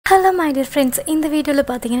Hello my dear friends, இந்த வீடியோவில்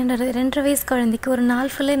பார்த்தீங்கன்னா 2.5 வயசு குழந்தைக்கு ஒரு நாள்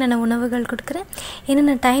ஃபுல்லாக என்னென்ன உணவுகள் கொடுக்குறேன்,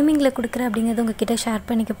 என்னென்ன டைமிங்கில் கொடுக்குறேன் அப்படிங்கிறது உங்ககிட்ட ஷேர்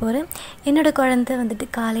பண்ணிக்க போகிறேன். என்னோடய குழந்தை வந்துட்டு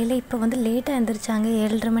காலையில் இப்போ லேட்டாக எழுந்திரிச்சாங்க,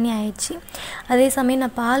 7:30 மணி ஆயிடுச்சு. அதே சமயம்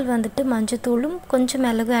நான் பால் மஞ்சத்தூளும் கொஞ்சம்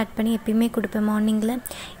மிளகும் ஆட் பண்ணி எப்பயுமே கொடுப்பேன் மார்னிங்கில்.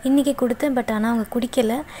 இன்றைக்கி கொடுத்தேன், பட் ஆனால் அவங்க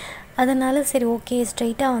குடிக்கலை. அதனால் சரி ஓகே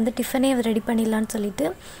ஸ்ட்ரைட்டாக டிஃபனே ரெடி பண்ணிடலான்னு சொல்லிவிட்டு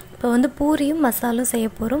இப்போ பூரியும் மசாலும் செய்ய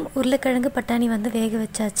போகிறோம். உருளைக்கிழங்கு பட்டாணி வேக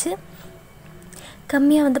வச்சாச்சு.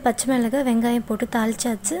 கம்மியாக பச்சை மிளகாய் வெங்காயம் போட்டு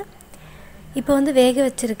தாளிச்சாச்சு. இப்போ வேக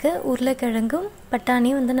வச்சுருக்க உருளைக்கிழங்கும்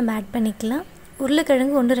பட்டாணியும் நம்ம ஆட் பண்ணிக்கலாம்.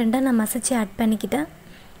 உருளைக்கிழங்கு 1-2 நான் மசிச்சு ஆட் பண்ணிக்கிட்டேன்.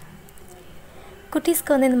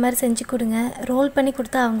 குட்டீஸ்க்கு இந்த மாதிரி செஞ்சு கொடுங்க. ரோல் பண்ணி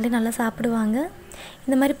கொடுத்தா அவங்களே நல்லா சாப்பிடுவாங்க.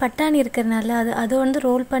 இந்த மாதிரி பட்டாணி இருக்கிறனால அது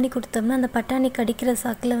ரோல் பண்ணி கொடுத்தோம்னா அந்த பட்டாணி கடிக்கிற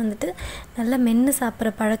சாக்கில் நல்லா மென்று சாப்பிட்ற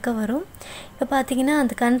பழக்கம் வரும். இப்போ பார்த்திங்கன்னா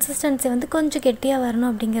அந்த கன்சிஸ்டன்சி கொஞ்சம் கெட்டியாக வரணும்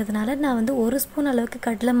அப்படிங்கிறதுனால நான் 1 ஸ்பூன் அளவுக்கு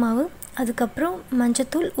கடலை மாவு, அதுக்கப்புறம்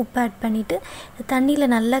மஞ்சத்தூள், உப்பு ஆட் பண்ணிவிட்டு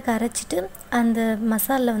தண்ணியில் நல்லா கரைச்சிட்டு அந்த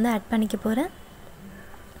மசாலில் ஆட் பண்ணிக்க போகிறேன்.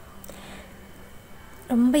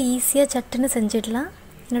 ரொம்ப ஈஸியாக சட்டுன்னு செஞ்சிடலாம்.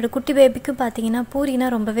 என்னோடய குட்டி பேபிக்கும் பார்த்திங்கன்னா பூரினா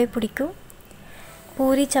ரொம்பவே பிடிக்கும்.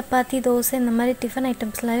 பூரி, சப்பாத்தி, தோசை இந்த மாதிரி டிஃபன்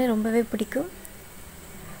ஐட்டம்ஸ்லாம் ரொம்பவே பிடிக்கும்.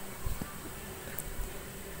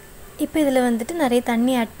 இப்போ இதில் நிறைய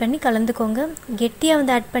தண்ணி ஆட் பண்ணி கலந்துக்கோங்க.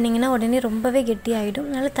 கெட்டியாக ஆட் பண்ணிங்கன்னா உடனே ரொம்பவே கெட்டியாகிடும்.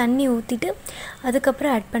 அதனால் தண்ணி ஊற்றிட்டு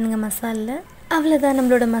அதுக்கப்புறம் ஆட் பண்ணுங்கள் மசாலில். அவ்வளோதான்,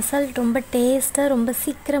 நம்மளோட மசால் ரொம்ப டேஸ்ட்டாக ரொம்ப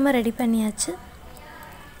சீக்கிரமாக ரெடி பண்ணியாச்சு.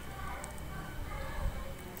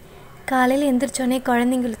 காலையில் எந்திரிச்சோடனே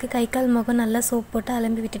குழந்தைங்களுக்கு கை கால் முகம் நல்லா சோப் போட்டு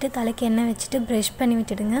அலம்பி விட்டுட்டு தலைக்கு எண்ணெய் வச்சுட்டு ப்ரஷ் பண்ணி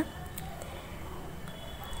விட்டுடுங்க.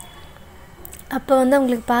 அப்போ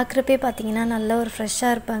அவங்களுக்கு பார்க்குறப்பே பார்த்திங்கன்னா நல்லா ஒரு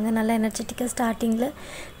ஃப்ரெஷ்ஷாக இருப்பாங்க, நல்லா எனர்ஜெட்டிக்காக ஸ்டார்டிங்கில்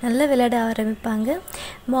நல்லா விளையாட ஆரம்பிப்பாங்க.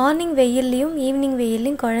 மார்னிங் வெயில்லையும் ஈவினிங்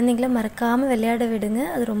வெயில்லையும் குழந்தைங்கள மறக்காமல் விளையாட விடுங்க,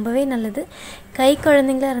 அது ரொம்பவே நல்லது. கை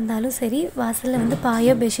குழந்தைங்களாக இருந்தாலும் சரி, வாசலில்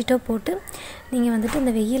பாயோ பெட்ஷீட்டோ போட்டு நீங்கள்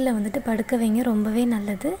இந்த வெயிலில் படுக்க வைங்க, ரொம்பவே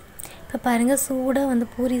நல்லது. இப்போ பாருங்கள், சூடாக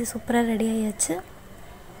பூரி சூப்பராக ரெடி ஆயாச்சு.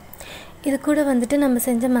 இது கூட நம்ம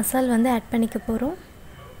செஞ்ச மசால் ஆட் பண்ணிக்க போகிறோம்.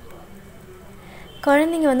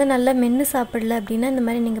 குழந்தைங்க நல்லா மென்று சாப்பிடல அப்படின்னா இந்த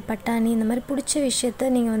மாதிரி நீங்கள் பட்டாணி இந்த மாதிரி பிடிச்ச விஷயத்த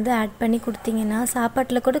நீங்கள் ஆட் பண்ணி கொடுத்தீங்கன்னா,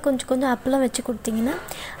 சாப்பாட்டில் கூட கொஞ்சம் அப்பளம் வச்சு கொடுத்தீங்கன்னா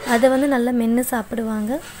அதை நல்லா மென்று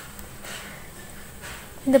சாப்பிடுவாங்க.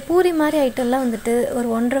 இந்த பூரி மாதிரி ஐட்டம்லாம் ஒரு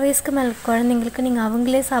 1.5 வயசுக்கு மேலே குழந்தைங்களுக்கு நீங்கள்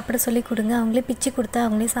அவங்களே சாப்பிட சொல்லி கொடுங்க. அவங்களே பிச்சு கொடுத்தா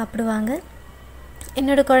அவங்களே சாப்பிடுவாங்க.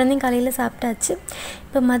 என்னோடய குழந்தைங்க காலையில் சாப்பிட்டாச்சு.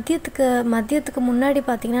 இப்போ மதியத்துக்கு முன்னாடி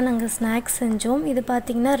பார்த்திங்கன்னா நாங்கள் ஸ்நாக்ஸ் செஞ்சோம். இது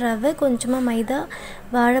பார்த்திங்கன்னா ரவை, கொஞ்சமாக மைதா,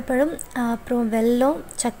 வாழைப்பழம், அப்புறம் வெல்லம்,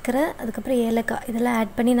 சர்க்கரை, அதுக்கப்புறம் ஏலக்காய் இதெல்லாம்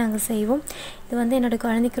ஆட் பண்ணி நாங்கள் செய்வோம். இது என்னோடய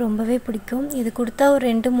குழந்தைக்கு ரொம்பவே பிடிக்கும். இது கொடுத்தா ஒரு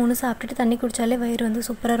 2-3 சாப்பிட்டுட்டு தண்ணி குடித்தாலே வயிறு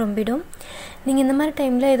சூப்பராக ரொம்பிடும். நீங்கள் இந்த மாதிரி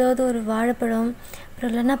டைமில் ஏதாவது ஒரு வாழைப்பழம்,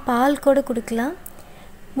 அப்புறம் இல்லைன்னா பால் கூட கொடுக்கலாம்.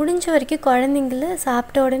 முடிஞ்ச வரைக்கும் குழந்தைங்கள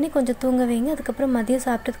சாப்பிட்ட உடனே கொஞ்சம் தூங்க வைங்க. அதுக்கப்புறம் மதியம்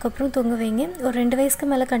சாப்பிட்டதுக்கப்புறம் தூங்க வைங்க. ஒரு 2 வயசுக்கு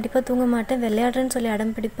மேலே கண்டிப்பாக தூங்க மாட்டேன், விளையாடுறேன்னு சொல்லி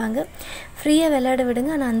அடம் பிடிப்பாங்க. ஃப்ரீயாக விளையாட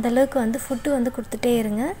விடுங்க, ஆனால் அந்தளவுக்கு ஃபுட்டு கொடுத்துட்டே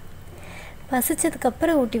இருங்க.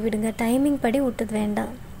 பசிச்சதுக்கப்புறம் ஊட்டி விடுங்க, டைமிங் படி ஊட்டது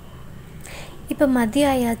வேண்டாம். இப்போ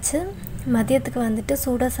மதியம் ஆயாச்சு. மதியத்துக்கு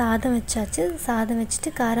சூடாக சாதம் வச்சாச்சு. சாதம்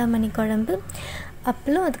வச்சுட்டு காராமணி குழம்பு,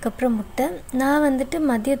 அப்பளம், அதுக்கப்புறம் முட்டை. நான்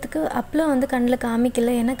மதியத்துக்கு அப்பளம் கண்ணில்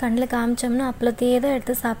காமிக்கல, ஏன்னா கண்ணில் காமிச்சோம்னா அப்பளத்தையே தான்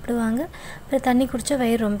எடுத்து சாப்பிடுவாங்க. அப்புறம் தண்ணி குடித்தா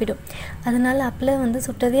வயிறு ரொம்பிடும். அதனால் அப்பளம்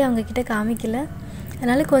சுட்டதே அவங்கக்கிட்ட காமிக்கல.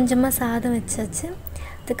 அதனால் கொஞ்சமாக சாதம் வச்சாச்சு.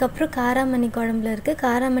 அதுக்கப்புறம் காராமணி குழம்புல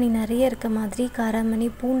காராமணி நிறைய இருக்க மாதிரி, காராமணி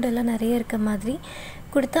பூண்டெல்லாம் நிறைய இருக்க மாதிரி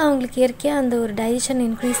கொடுத்தா அவங்களுக்கு இயற்கையாக அந்த ஒரு டைஜஷன்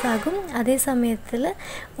இன்க்ரீஸ் ஆகும். அதே சமயத்தில்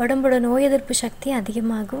உடம்போட நோய் எதிர்ப்பு சக்தி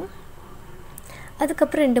அதிகமாகும்.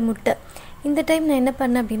 அதுக்கப்புறம் 2 முட்டை. இந்த டைம் நான் என்ன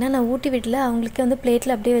பண்ணேன் அப்படின்னா, நான் ஊட்டி விடல, அவங்களுக்கு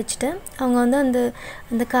பிளேட்டில் அப்படியே வச்சுட்டேன். அவங்க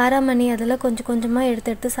அந்த காராமணி அதெல்லாம் கொஞ்சமாக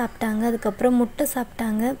எடுத்து சாப்பிட்டாங்க. அதுக்கப்புறம் முட்டை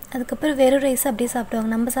சாப்பிட்டாங்க. அதுக்கப்புறம் வெறும் ரைஸ் அப்படியே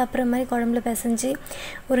சாப்பிடுவாங்க. நம்ம சாப்பிட்ற மாதிரி குழம்புல பிசைஞ்சு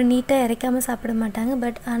ஒரு நீட்டாக இறைக்காமல் சாப்பிட மாட்டாங்க.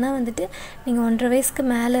 பட் ஆனால் நீங்கள் 1.5 வயசுக்கு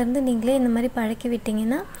மேலேருந்து நீங்களே இந்த மாதிரி பழக்கி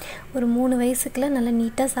விட்டிங்கன்னா ஒரு 3 வயசுக்குலாம் நல்லா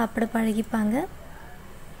நீட்டாக சாப்பிட பழகிப்பாங்க.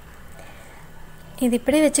 இது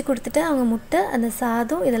இப்படியே வச்சு கொடுத்துட்டு அவங்க முட்டை, அந்த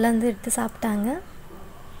சாதம் இதெல்லாம் எடுத்து சாப்பிட்டாங்க.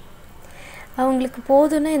 அவங்களுக்கு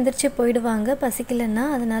போதும்னா எந்திரிச்சு போயிடுவாங்க பசிக்கலைன்னா.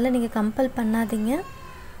 அதனால் நீங்கள் கம்பல் பண்ணாதீங்க.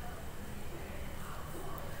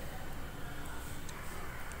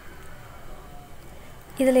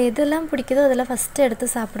 இதில் எதெல்லாம் பிடிக்குதோ அதெல்லாம் ஃபஸ்ட்டு எடுத்து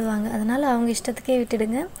சாப்பிடுவாங்க. அதனால் அவங்க இஷ்டத்துக்கே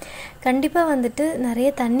விட்டுடுங்க. கண்டிப்பாக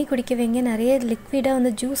நிறைய தண்ணி குடிக்க வைங்க, நிறைய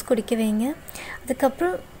லிக்விடாக ஜூஸ் குடிக்க வைங்க.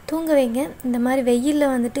 அதுக்கப்புறம் தூங்க வைங்க. இந்த மாதிரி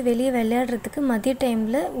வெயிலில் வெளியே விளையாடுறதுக்கு மதிய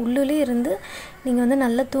டைமில் உள்ளே இருந்து நீங்கள்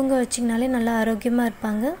நல்லா தூங்க வச்சிங்கனாலே நல்லா ஆரோக்கியமாக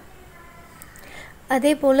இருப்பாங்க.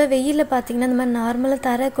 அதே போல் வெயிலில் பார்த்திங்கன்னா இந்த மாதிரி நார்மலாக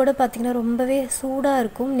தரை கூட பார்த்திங்கன்னா ரொம்பவே சூடாக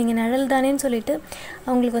இருக்கும். நீங்கள் நிழல் தானேன்னு சொல்லிவிட்டு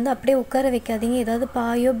அவங்களுக்கு வந்து அப்படியே உட்கார வைக்காதீங்க. ஏதாவது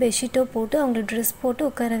பாயோ பெட்ஷீட்டோ போட்டு அவங்களுக்கு ட்ரெஸ் போட்டு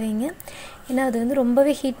உட்கார வைங்க. ஏன்னா அது வந்து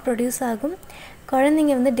ரொம்பவே ஹீட் ப்ரொடியூஸ் ஆகும்.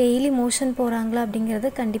 குழந்தைங்க வந்து டெய்லி மோஷன் போகிறாங்களா அப்படிங்கிறத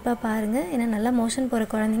கண்டிப்பாக பாருங்கள். ஏன்னா நல்லா மோஷன் போகிற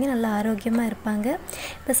குழந்தைங்க நல்லா ஆரோக்கியமாக இருப்பாங்க.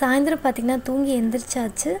 இப்போ சாயந்தரம் பார்த்திங்கன்னா தூங்கி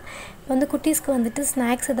எந்திரிச்சாச்சு. வந்து குட்டீஸ்க்கு வந்துட்டு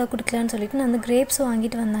ஸ்நாக்ஸ் எதாவது கொடுக்கலான்னு சொல்லிட்டு நான் வந்து கிரேப்ஸ்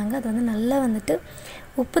வாங்கிட்டு வந்தாங்க. அது வந்து நல்லா வந்துட்டு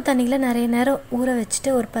உப்பு தண்ணியில் நிறைய நேரம் ஊற வச்சுட்டு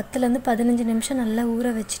ஒரு 10லேருந்து 15 நிமிஷம் நல்லா ஊற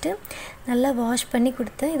வச்சுட்டு நல்லா வாஷ் பண்ணி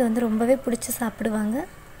கொடுத்தேன். இது வந்து ரொம்பவே பிடிச்சி சாப்பிடுவாங்க.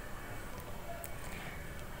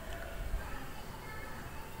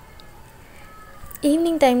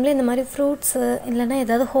 ஈவினிங் டைமில் இந்த மாதிரி ஃப்ரூட்ஸு இல்லைனா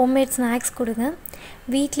ஏதாவது ஹோம்மேட் ஸ்நாக்ஸ் கொடுங்க.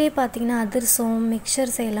 வீட்டிலே பார்த்திங்கன்னா அதிரசம்,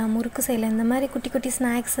 மிக்சர் செய்யலாம், முறுக்கு செய்யலாம். இந்த மாதிரி குட்டி குட்டி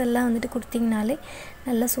ஸ்நாக்ஸ் எல்லாம் வந்துட்டு கொடுத்திங்கனாலே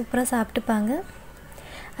நல்லா சூப்பராக சாப்பிட்டுப்பாங்க.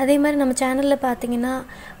 அதே மாதிரி நம்ம சேனலில் பார்த்திங்கன்னா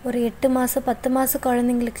ஒரு 8 மாதம் 10 மாதம்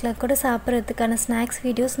குழந்தைங்களுக்குலாம் கூட சாப்பிட்றதுக்கான ஸ்நாக்ஸ்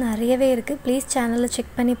வீடியோஸ் நிறையவே இருக்குது. ப்ளீஸ் சேனலில்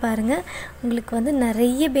செக் பண்ணி பாருங்கள். உங்களுக்கு வந்து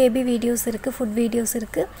நிறைய பேபி வீடியோஸ் இருக்குது, ஃபுட் வீடியோஸ்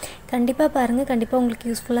இருக்குது. கண்டிப்பாக பாருங்கள். கண்டிப்பாக உங்களுக்கு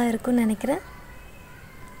யூஸ்ஃபுல்லாக இருக்கும்னு நினைக்கிறேன்.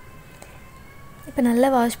 இப்போ நல்லா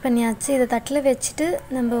வாஷ் பண்ணியாச்சு. இதை தட்டில் வச்சுட்டு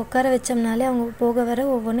நம்ம உட்கார வச்சோம்னாலே அவங்க போக வர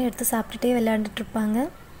ஒவ்வொன்றும் எடுத்து சாப்பிட்டுட்டே விளையாண்டுட்ருப்பாங்க.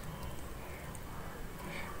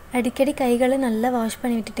 அடிக்கடி கைகளை நல்லா வாஷ்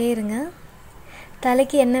பண்ணி விட்டுட்டே இருங்க.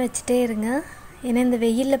 தலைக்கு எண்ணெய் வச்சுட்டே இருங்க. ஏன்னா இந்த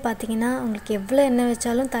வெயிலில் பார்த்திங்கன்னா அவங்களுக்கு எவ்வளோ எண்ணெய்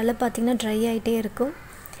வச்சாலும் தலை பார்த்திங்கன்னா ட்ரை ஆகிட்டே இருக்கும்.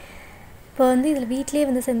 இப்போ வந்து இதில் வீட்டிலே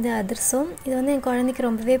வந்து செஞ்ச அதிரசம். இது வந்து என் குழந்தைக்கு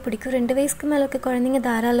ரொம்பவே பிடிக்கும். 2 வயசுக்கு மேலே இருக்க குழந்தைங்க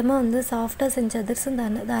தாராளமாக வந்து சாஃப்டாக செஞ்ச அதிரசம்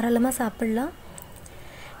தாராளமாக சாப்பிட்லாம்.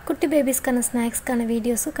 குட்டி பேபிஸ்க்கான ஸ்நாக்ஸ்க்கான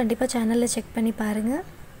வீடியோஸும் கண்டிப்பாக சேனலில் செக் பண்ணி பாருங்கள்.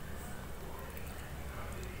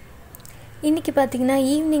 இன்றைக்கி பார்த்திங்கன்னா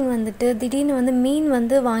ஈவினிங் வந்துட்டு திடீர்னு வந்து மீன்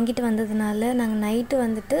வந்து வாங்கிட்டு வந்ததுனால நாங்கள் நைட்டு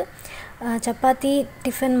வந்துட்டு சப்பாத்தி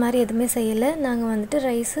டிஃபன் மாதிரி எதுவுமே செய்யலை. நாங்கள் வந்துட்டு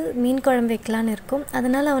ரைஸு மீன் குழம்பு வைக்கலான்னு இருக்கோம்.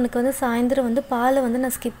 அதனால் அவனுக்கு வந்து சாயந்தரம் வந்து பாலை வந்து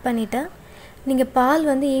நான் ஸ்கிப் பண்ணிட்டேன். நீங்கள் பால்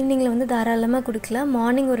வந்து ஈவினிங்கில் வந்து தாராளமாக கொடுக்கலாம்.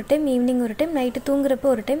 மார்னிங் ஒரு டைம், ஈவினிங் ஒரு டைம், நைட்டு தூங்குறப்போ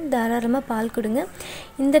ஒரு டைம் தாராளமாக பால் கொடுங்க.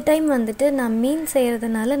 இந்த டைம் வந்துட்டு நான் மீன்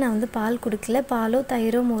செய்கிறதுனால நான் வந்து பால் கொடுக்கல. பாலோ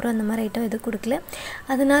தயிரோ மோரோ அந்த மாதிரி ஐட்டம் எதுவும் கொடுக்கல.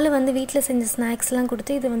 அதனால் வந்து வீட்டில் செஞ்ச ஸ்நாக்ஸ்லாம்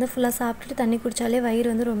கொடுத்து இது வந்து ஃபுல்லாக சாப்பிட்டுட்டு தண்ணி குடித்தாலே வயிறு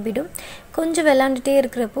வந்து ரொம்பிடும். கொஞ்சம் விளாண்டுட்டே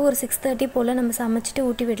இருக்கிறப்போ ஒரு 6:30 போல் நம்ம சமைச்சிட்டு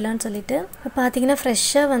ஊட்டி விடலான்னு சொல்லிட்டு இப்போ பார்த்திங்கன்னா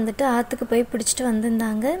ஃப்ரெஷ்ஷாக வந்துட்டு ஆற்றுக்கு போய் பிடிச்சிட்டு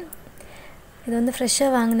வந்திருந்தாங்க. இது வந்து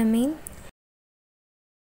ஃப்ரெஷ்ஷாக வாங்கின மீன்.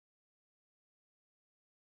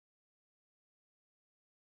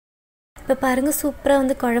 இப்போ பாருங்கள் சூப்பராக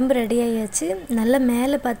வந்து குழம்பு ரெடி ஆகியாச்சு. நல்லா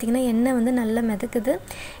மேலே பார்த்திங்கன்னா எண்ணெய் வந்து நல்லா மிதக்குது.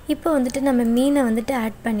 இப்போ வந்துட்டு நம்ம மீனை வந்துட்டு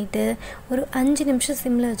ஆட் பண்ணிவிட்டு ஒரு 5 நிமிஷம்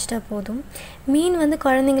சிம்மில் வச்சுட்டா போதும். மீன் வந்து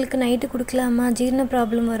குழந்தைங்களுக்கு நைட்டு கொடுக்கலாமா, ஜீரண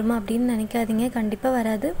ப்ராப்ளம் வருமா அப்படின்னு நினைக்காதீங்க. கண்டிப்பாக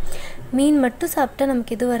வராது. மீன் மட்டும் சாப்பிட்டா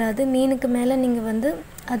நமக்கு எதுவும் வராது. மீனுக்கு மேலே நீங்கள் வந்து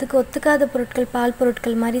அதுக்கு ஒத்துக்காத பொருட்கள், பால்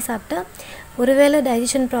பொருட்கள் மாதிரி சாப்பிட்டா ஒருவேளை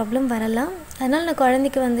டைஜஷன் ப்ராப்ளம் வரலாம். அதனால் நான்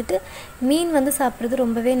குழந்தைக்கு வந்துட்டு மீன் வந்து சாப்பிட்றது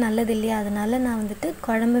ரொம்பவே நல்லது இல்லையா, அதனால் நான் வந்துட்டு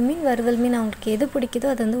குழம்பு மீன், வறுவல் மீன் அவங்களுக்கு எது பிடிக்குதோ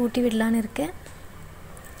அதை வந்து ஊட்டி விடலான்னு இருக்கேன்.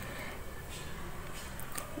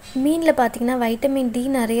 மீனில் பார்த்திங்கன்னா வைட்டமின் டி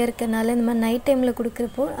நிறைய இருக்கிறதுனால இந்த மாதிரி நைட் டைமில்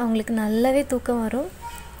கொடுக்குறப்போ அவங்களுக்கு நல்லாவே தூக்கம் வரும்.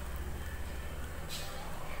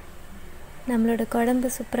 நம்மளோட குழம்பு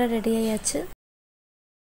சூப்பராக ரெடி ஆயாச்சு.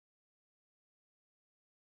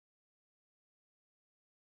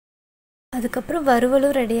 அதுக்கப்புறம்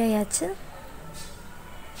வறுவலும் ரெடி ஆயாச்சு.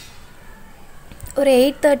 ஒரு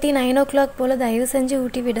 8:30 9 o'clock போல் தயவு செஞ்சு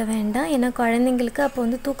ஊட்டி விட வேண்டாம். ஏன்னா குழந்தைங்களுக்கு அப்போ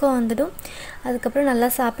வந்து தூக்கம் வந்துடும். அதுக்கப்புறம் நல்லா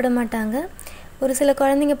சாப்பிட மாட்டாங்க. ஒரு சில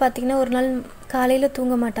குழந்தைங்க பார்த்திங்கன்னா ஒரு நாள் காலையில்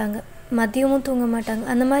தூங்க மாட்டாங்க, மதியமும் தூங்க மாட்டாங்க.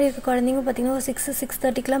 அந்த மாதிரி இருக்க குழந்தைங்க பார்த்திங்கன்னா ஒரு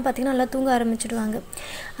 6:30க்கெலாம் பார்த்திங்கன்னா நல்லா தூங்க ஆரம்பிச்சிடுவாங்க.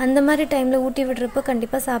 அந்த மாதிரி டைமில் ஊட்டி விடுறப்போ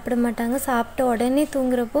கண்டிப்பாக சாப்பிட மாட்டாங்க. சாப்பிட்ட உடனே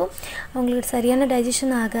தூங்குறப்போ அவங்களுக்கு சரியான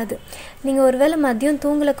டைஜஷன் ஆகாது. நீங்கள் ஒரு வேளை மதியம்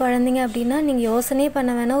தூங்கலை குழந்தைங்க அப்படின்னா நீங்கள் யோசனையே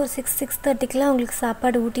பண்ண வேணாம். ஒரு 6:30க்கெலாம் அவங்களுக்கு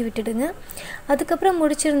சாப்பாடு ஊட்டி விட்டுடுங்க. அதுக்கப்புறம்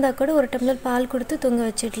முடிச்சிருந்தா கூட ஒரு டம்ளர் பால் கொடுத்து தூங்க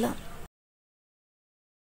வச்சிடலாம்.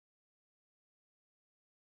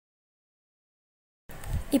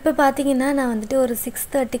 இப்போ பார்த்தீங்கன்னா நான் வந்துட்டு ஒரு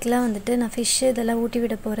 6:30க்கெலாம் வந்துட்டு நான் ஃபிஷ்ஷு இதெல்லாம் ஊட்டி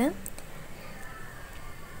விட போகிறேன்.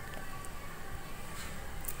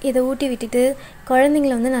 இதை ஊட்டி விட்டுட்டு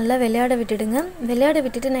குழந்தைங்கள வந்து நல்லா விளையாட விட்டுடுங்க. விளையாட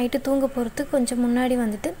விட்டுட்டு நைட்டு தூங்க போகிறதுக்கு கொஞ்சம் முன்னாடி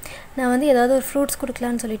வந்துட்டு நான் வந்து ஏதாவது ஒரு ஃப்ரூட்ஸ்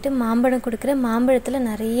கொடுக்கலான்னு சொல்லிட்டு மாம்பழம் கொடுக்குறேன். மாம்பழத்தில்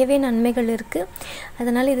நிறையவே நன்மைகள் இருக்குது.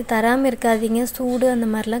 அதனால் இது தராமல் இருக்காதீங்க. சூடு அந்த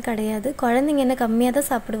மாதிரிலாம் கிடையாது. குழந்தைங்க என்ன கம்மியாக தான்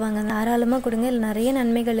சாப்பிடுவாங்க. தாராளமாக கொடுங்க. இதில் நிறைய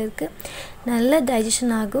நன்மைகள் இருக்குது. நல்ல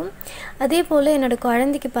டைஜஷன் ஆகும். அதே போல் என்னோடய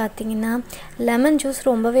குழந்தைக்கு பார்த்திங்கன்னா லெமன் ஜூஸ்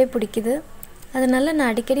ரொம்பவே பிடிக்குது. அதனால் நான்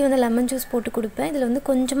அடிக்கடி வந்து லெமன் ஜூஸ் போட்டு கொடுப்பேன். இதில் வந்து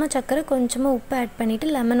கொஞ்சமாக சர்க்கரை, கொஞ்சமாக உப்பு ஆட் பண்ணிவிட்டு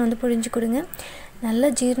லெமன் வந்து புழிஞ்சு கொடுங்க. நல்லா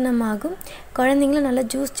ஜீரணமாகும். குழந்தைங்களும் நல்லா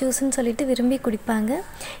ஜூஸ்ன்னு சொல்லிட்டு விரும்பி குடிப்பாங்க.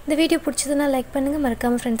 இந்த வீடியோ பிடிச்சதுன்னா லைக் பண்ணுங்கள்,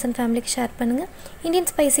 மறக்காமல் ஃப்ரெண்ட்ஸ் அண்ட் ஃபேமிலிக்கு ஷேர் பண்ணுங்கள். இந்தியன்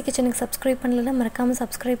ஸ்பைசி கிச்சனுக்கு சப்ஸ்கிரைப் பண்ணலன்னா மறக்காமல்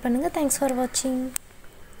சப்ஸ்கிரைப் பண்ணுங்கள். தேங்க்ஸ் ஃபார் வாட்சிங்.